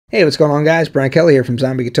Hey, what's going on, guys? Brian Kelly here from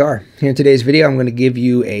Zombie Guitar. Here in today's video, I'm going to give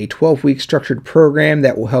you a 12-week structured program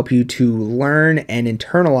that will help you to learn and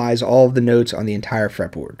internalize all of the notes on the entire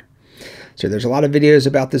fretboard. So there's a lot of videos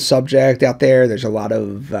about this subject out there. There's a lot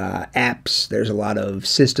of apps. There's a lot of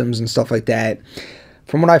systems and stuff like that.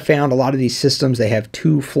 From what I found, a lot of these systems, they have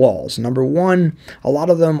two flaws. Number one, a lot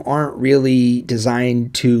of them aren't really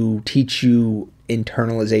designed to teach you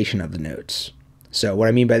internalization of the notes. So what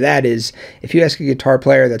I mean by that is, if you ask a guitar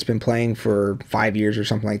player that's been playing for 5 years or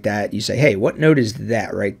something like that, you say, hey, what note is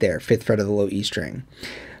that right there, 5th fret of the low E string?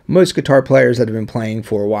 Most guitar players that have been playing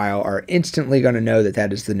for a while are instantly going to know that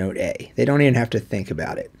that is the note A. They don't even have to think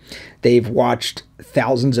about it. They've watched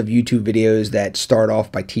thousands of YouTube videos that start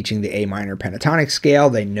off by teaching the A minor pentatonic scale.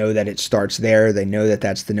 They know that it starts there. They know that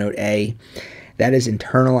that's the note A. That is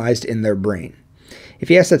internalized in their brain. If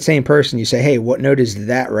you ask that same person, you say, hey, what note is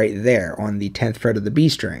that right there on the 10th fret of the B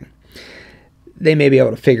string? They may be able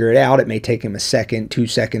to figure it out. It may take them a second, 2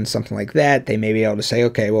 seconds, something like that. They may be able to say,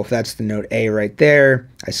 okay, well, if that's the note A right there,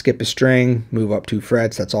 I skip a string, move up 2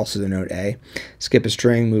 frets, that's also the note A. Skip a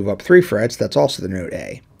string, move up 3 frets, that's also the note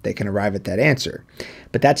A. They can arrive at that answer.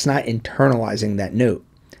 But that's not internalizing that note.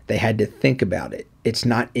 They had to think about it. It's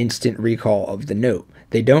not instant recall of the note.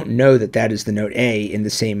 They don't know that that is the note A in the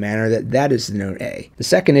same manner that that is the note A. The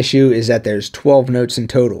second issue is that there's 12 notes in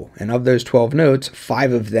total, and of those 12 notes,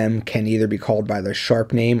 5 of them can either be called by their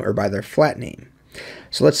sharp name or by their flat name.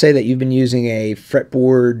 So let's say that you've been using a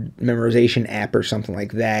fretboard memorization app or something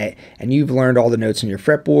like that, and you've learned all the notes in your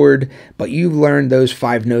fretboard, but you've learned those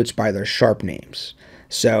 5 notes by their sharp names.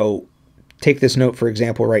 So take this note, for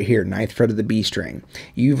example, right here, 9th fret of the B string.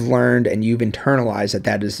 You've learned and you've internalized that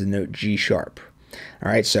that is the note G sharp.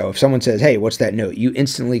 All right, so if someone says, hey, what's that note? You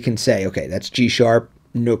instantly can say, okay, that's G sharp,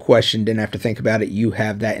 no question, didn't have to think about it, you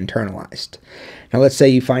have that internalized. Now let's say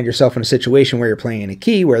you find yourself in a situation where you're playing in a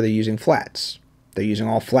key where they're using flats. They're using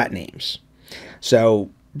all flat names. So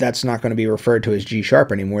that's not going to be referred to as G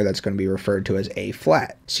sharp anymore, that's going to be referred to as A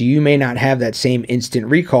flat. So you may not have that same instant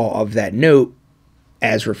recall of that note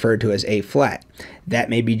as referred to as A flat. That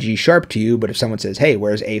may be G sharp to you, but if someone says, hey,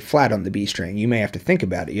 where's A flat on the B string? You may have to think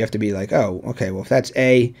about it. You have to be like, oh, okay, well, if that's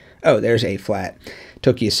A, oh, there's A flat.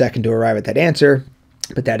 Took you a second to arrive at that answer,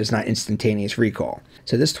 but that is not instantaneous recall.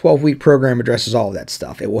 So this 12-week program addresses all of that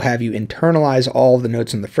stuff. It will have you internalize all the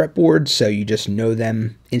notes on the fretboard, so you just know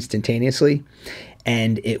them instantaneously,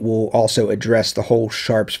 and it will also address the whole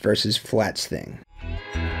sharps versus flats thing.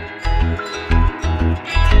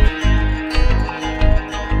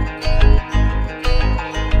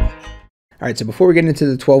 All right, so before we get into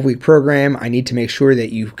the 12-week program, I need to make sure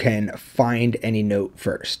that you can find any note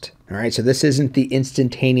first. All right, so this isn't the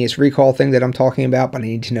instantaneous recall thing that I'm talking about, but I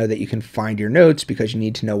need to know that you can find your notes because you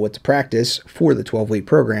need to know what to practice for the 12-week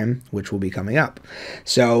program, which will be coming up.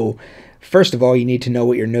 So first of all, you need to know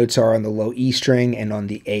what your notes are on the low E string and on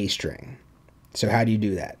the A string. So how do you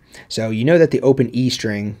do that? So you know that the open E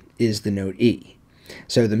string is the note E.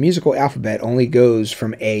 So the musical alphabet only goes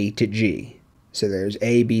from A to G. So there's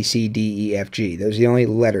A, B, C, D, E, F, G. Those are the only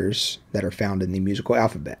letters that are found in the musical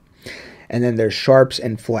alphabet. And then there's sharps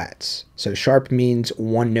and flats. So sharp means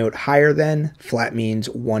one note higher than, flat means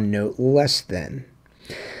one note less than.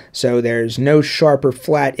 So there's no sharp or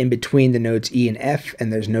flat in between the notes E and F,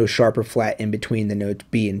 and there's no sharp or flat in between the notes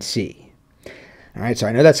B and C. All right, so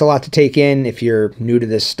I know that's a lot to take in if you're new to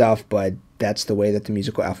this stuff, but that's the way that the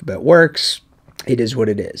musical alphabet works. It is what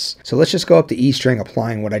it is. So let's just go up the E string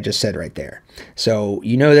applying what I just said right there. So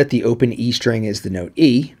you know that the open E string is the note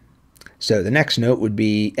E. So the next note would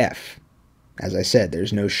be F. As I said,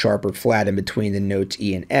 there's no sharp or flat in between the notes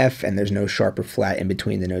E and F, and there's no sharp or flat in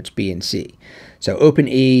between the notes B and C. So open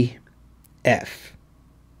E, F,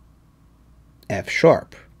 F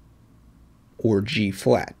sharp, or G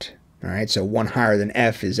flat. All right, so one higher than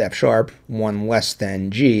F is F sharp, one less than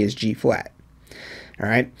G is G flat. All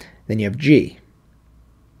right, then you have G.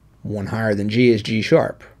 One higher than G is G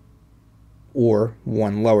sharp, or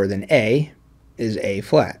one lower than A is A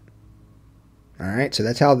flat. All right, so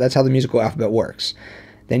that's how the musical alphabet works.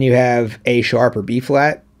 Then you have A sharp or B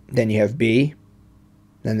flat, then you have B,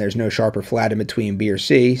 then there's no sharp or flat in between B or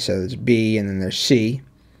C, so there's B, and then there's C,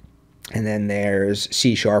 and then there's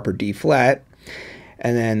C sharp or D flat,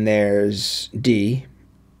 and then there's D,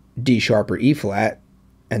 D sharp or E flat,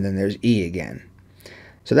 and then there's E again.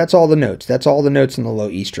 So that's all the notes. That's all the notes in the low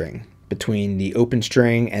E string. Between the open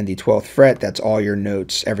string and the 12th fret, that's all your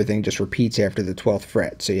notes. Everything just repeats after the 12th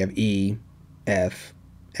fret. So you have E, F,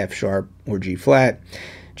 F sharp, or G flat,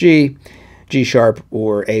 G, G sharp,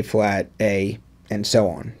 or A flat, A, and so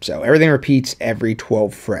on. So everything repeats every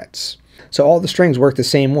 12 frets. So all the strings work the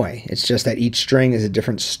same way. It's just that each string is a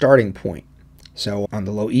different starting point. So on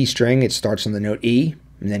the low E string, it starts on the note E,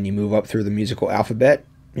 and then you move up through the musical alphabet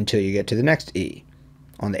until you get to the next E.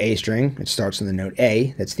 On the A string, it starts on the note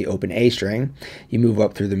A, that's the open A string. You move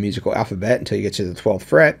up through the musical alphabet until you get to the 12th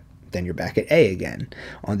fret, then you're back at A again.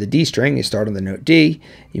 On the D string, you start on the note D,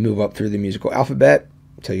 you move up through the musical alphabet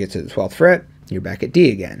until you get to the 12th fret, you're back at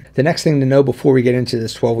D again. The next thing to know before we get into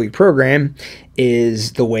this 12-week program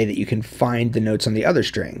is the way that you can find the notes on the other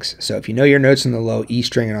strings. So if you know your notes on the low E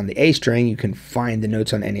string and on the A string, you can find the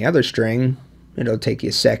notes on any other string. It'll take you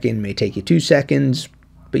a second, may take you 2 seconds,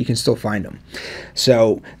 but you can still find them.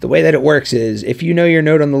 So the way that it works is if you know your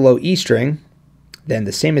note on the low E string, then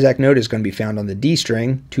the same exact note is going to be found on the D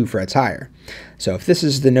string 2 frets higher. So if this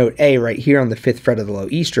is the note A right here on the 5th fret of the low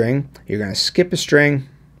E string, you're going to skip a string,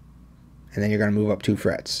 and then you're going to move up 2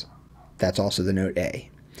 frets. That's also the note A.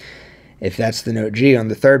 If that's the note G on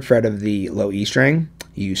the 3rd fret of the low E string,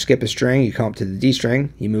 you skip a string, you come up to the D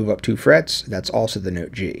string, you move up 2 frets, that's also the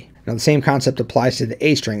note G. Now the same concept applies to the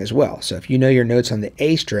A string as well. So if you know your notes on the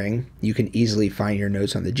A string, you can easily find your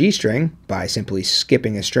notes on the G string by simply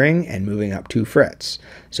skipping a string and moving up 2 frets.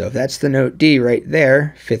 So if that's the note D right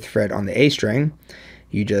there, 5th fret on the A string,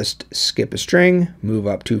 you just skip a string, move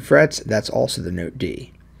up 2 frets, that's also the note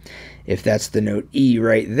D. If that's the note E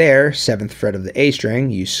right there, 7th fret of the A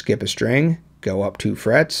string, you skip a string, go up 2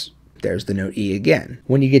 frets, there's the note E again.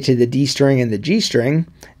 When you get to the D string and the G string,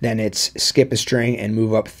 then it's skip a string and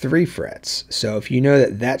move up 3 frets. So if you know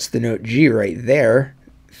that that's the note G right there,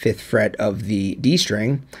 5th fret of the D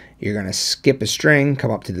string, you're going to skip a string, come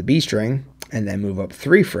up to the B string, and then move up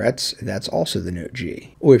 3 frets, that's also the note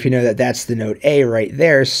G. Or if you know that that's the note A right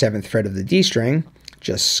there, 7th fret of the D string,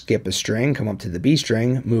 just skip a string, come up to the B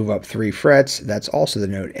string, move up 3 frets, that's also the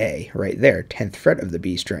note A right there, 10th fret of the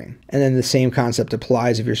B string. And then the same concept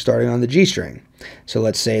applies if you're starting on the G string. So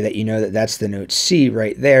let's say that you know that that's the note C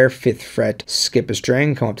right there, 5th fret, skip a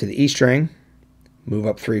string, come up to the E string, move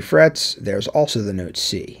up 3 frets, there's also the note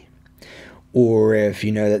C. Or if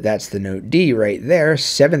you know that that's the note D right there,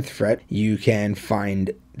 7th fret, you can find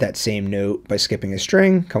that same note by skipping a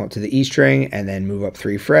string, come up to the E string, and then move up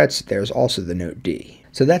 3 frets. There's also the note D.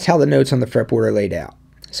 So that's how the notes on the fretboard are laid out.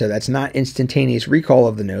 So that's not instantaneous recall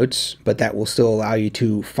of the notes, but that will still allow you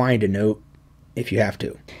to find a note if you have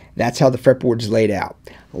to. That's how the fretboard is laid out.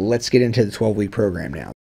 Let's get into the 12-week program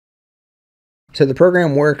now. So the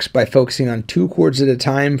program works by focusing on 2 chords at a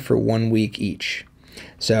time for 1 week each.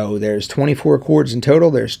 So there's 24 chords in total,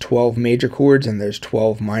 there's 12 major chords, and there's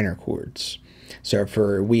 12 minor chords. So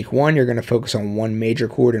for week 1, you're going to focus on 1 major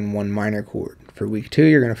chord and 1 minor chord. For week 2,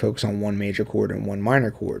 you're going to focus on 1 major chord and 1 minor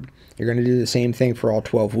chord. You're going to do the same thing for all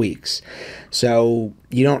 12 weeks. So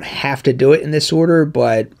you don't have to do it in this order,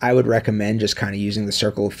 but I would recommend just kind of using the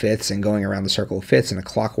circle of fifths and going around the circle of fifths in a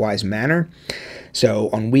clockwise manner. So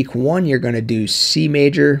on week 1, you're going to do C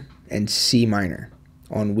major and C minor.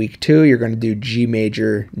 On week 2, you're going to do G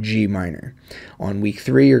major, G minor. On week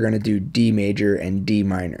 3, you're going to do D major and D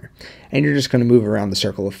minor. And you're just going to move around the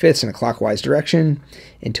circle of fifths in a clockwise direction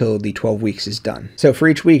until the 12 weeks is done. So for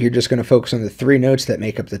each week, you're just going to focus on the 3 notes that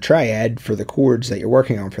make up the triad for the chords that you're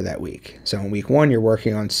working on for that week. So in week 1, you're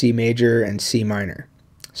working on C major and C minor.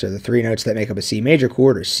 So the 3 notes that make up a C major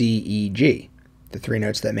chord are C, E, G. The 3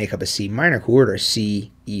 notes that make up a C minor chord are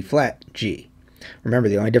C, E flat, G. Remember,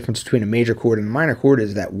 the only difference between a major chord and a minor chord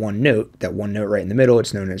is that one note right in the middle.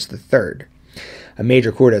 It's known as the third. A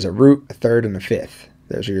major chord has a root, a third, and a fifth.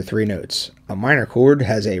 Those are your 3 notes. A minor chord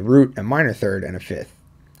has a root, a minor third, and a fifth.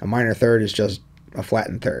 A minor third is just a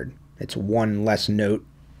flattened third. It's 1 less note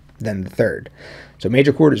than the third. So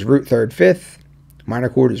major chord is root, third, fifth. Minor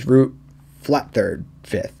chord is root, flat third,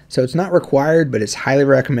 fifth. So it's not required, but it's highly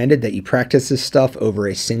recommended that you practice this stuff over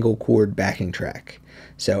a single chord backing track.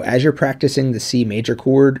 So as you're practicing the C major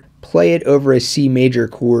chord, play it over a C major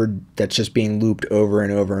chord that's just being looped over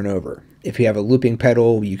and over and over. If you have a looping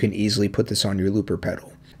pedal, you can easily put this on your looper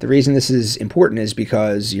pedal. The reason this is important is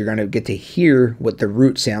because you're going to get to hear what the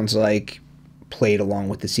root sounds like played along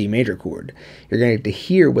with the C major chord. You're going to get to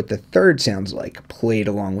hear what the third sounds like played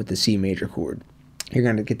along with the C major chord. You're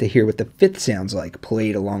going to get to hear what the fifth sounds like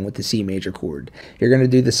played along with the C major chord. You're going to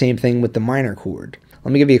do the same thing with the minor chord.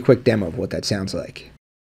 Let me give you a quick demo of what that sounds like.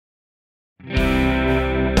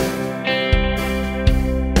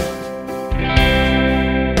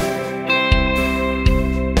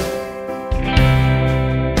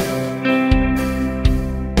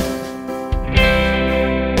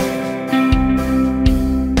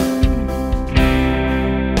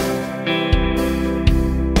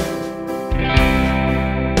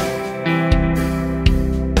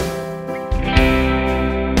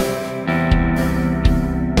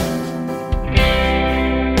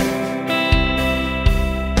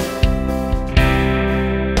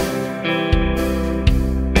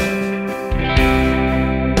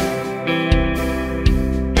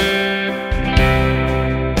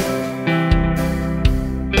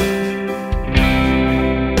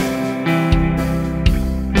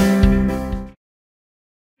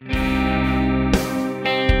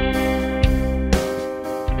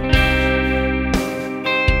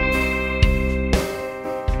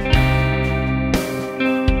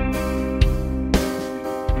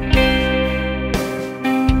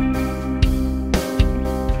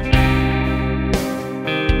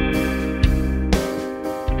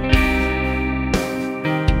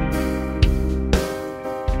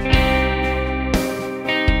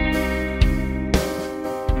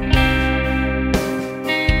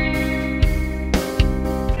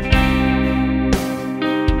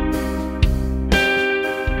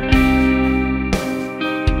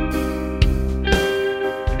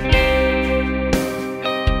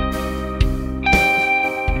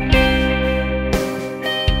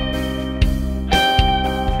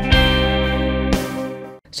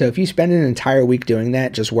 So if you spend an entire week doing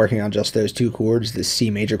that, just working on just those two chords, the C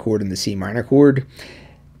major chord and the C minor chord,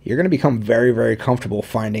 you're going to become very, very comfortable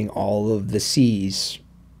finding all of the C's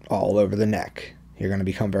all over the neck. You're going to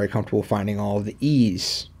become very comfortable finding all of the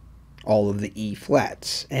E's, all of the E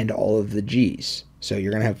flats, and all of the G's. So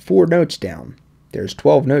you're going to have 4 notes down. There's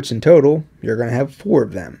 12 notes in total. You're going to have 4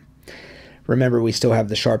 of them. Remember, we still have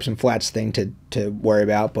the sharps and flats thing to worry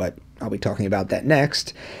about, but I'll be talking about that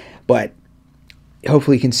next. But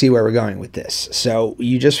hopefully you can see where we're going with this. So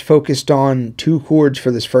you just focused on 2 chords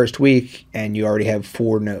for this first week, and you already have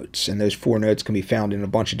 4 notes. And those 4 notes can be found in a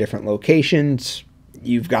bunch of different locations.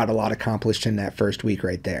 You've got a lot accomplished in that first week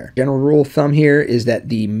right there. General rule of thumb here is that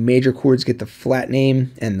the major chords get the flat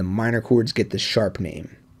name and the minor chords get the sharp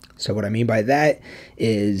name. So what I mean by that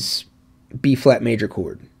is B flat major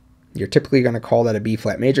chord. You're typically going to call that a B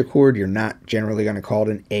flat major chord. You're not generally going to call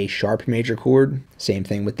it an A sharp major chord. Same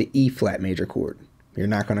thing with the E flat major chord. You're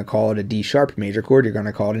not going to call it a D sharp major chord. You're going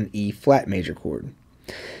to call it an E flat major chord.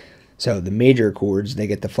 So the major chords, they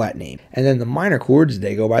get the flat name. And then the minor chords,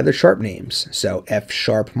 they go by their sharp names. So F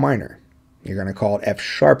sharp minor. You're going to call it F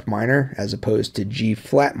sharp minor as opposed to G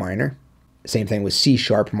flat minor. Same thing with C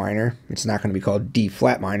sharp minor. It's not going to be called D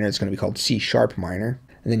flat minor. It's going to be called C sharp minor.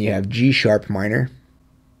 And then you have G sharp minor.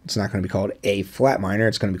 It's not going to be called A flat minor.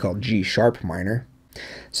 It's going to be called G sharp minor.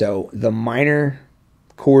 So the minor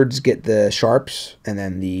chords get the sharps, and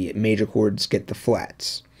then the major chords get the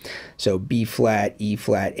flats. So B flat, E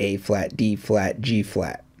flat, A flat, D flat, G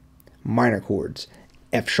flat. Minor chords: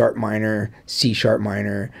 F sharp minor, C sharp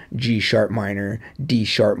minor, G sharp minor, D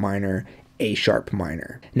sharp minor, A sharp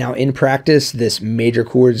minor. Now in practice, this major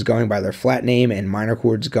chords going by their flat name and minor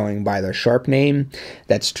chords going by their sharp name,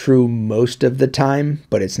 that's true most of the time,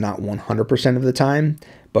 but it's not 100% of the time.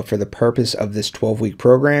 But for the purpose of this 12-week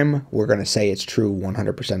program, we're going to say it's true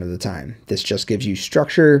 100% of the time. This just gives you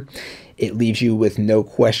structure. It leaves you with no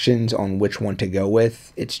questions on which one to go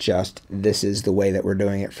with. It's just, this is the way that we're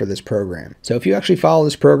doing it for this program. So if you actually follow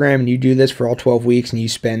this program and you do this for all 12 weeks and you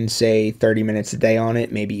spend, say, 30 minutes a day on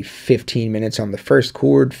it, maybe 15 minutes on the first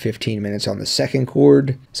chord, 15 minutes on the second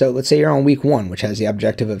chord. So let's say you're on week 1, which has the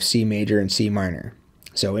objective of C major and C minor.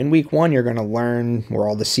 So in week 1, you're going to learn where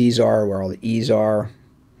all the C's are, where all the E's are,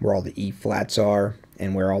 where all the E flats are,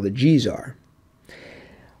 and where all the G's are.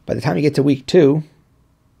 By the time you get to week 2,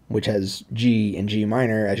 which has G and G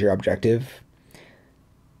minor as your objective,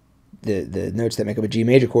 the notes that make up a G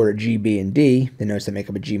major chord are G, B, and D. The notes that make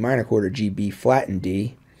up a G minor chord are G, B, flat, and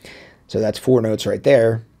D. So that's 4 notes right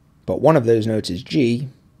there, but one of those notes is G,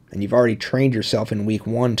 and you've already trained yourself in week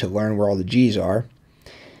 1 to learn where all the G's are.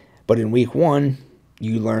 But in week 1,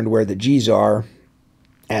 you learned where the G's are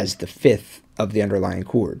as the 5th of the underlying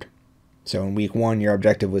chord. So in week 1, your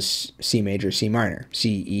objective was C major, C minor,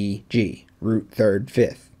 C, E, G, root, 3rd,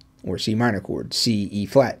 5th, or C minor chord, C, E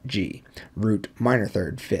flat, G, root, minor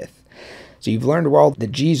 3rd, 5th. So you've learned where all the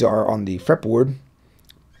G's are on the fretboard,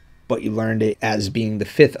 but you learned it as being the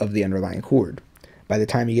 5th of the underlying chord. By the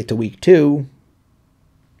time you get to week 2,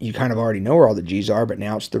 you kind of already know where all the G's are, but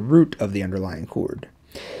now it's the root of the underlying chord.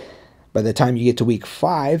 By the time you get to week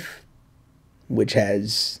 5, which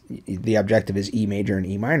has the objective is E major and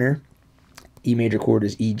E minor. E major chord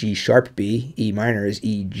is E, G sharp B. E minor is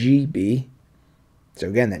E, G, B. So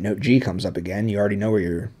again, that note G comes up again. You already know where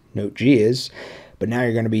your note G is, but now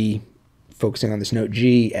you're going to be focusing on this note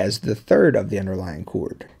G as the 3rd of the underlying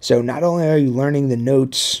chord. So not only are you learning the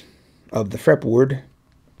notes of the fretboard,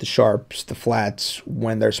 the sharps, the flats,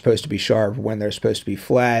 when they're supposed to be sharp, when they're supposed to be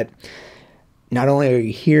flat, not only are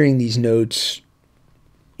you hearing these notes,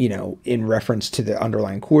 you know, in reference to the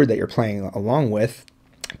underlying chord that you're playing along with,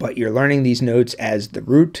 but you're learning these notes as the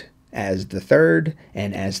root, as the 3rd,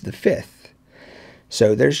 and as the 5th.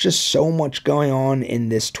 So there's just so much going on in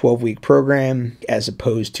this 12-week program as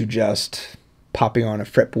opposed to just popping on a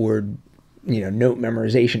fretboard, you know, note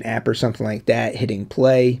memorization app or something like that, hitting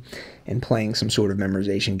play and playing some sort of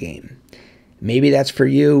memorization game. Maybe that's for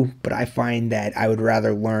you, but I find that I would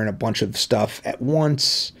rather learn a bunch of stuff at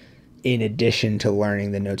once in addition to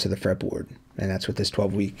learning the notes of the fretboard. And that's what this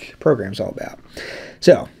 12-week program is all about.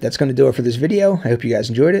 So that's going to do it for this video. I hope you guys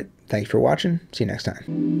enjoyed it. Thank you for watching. See you next time.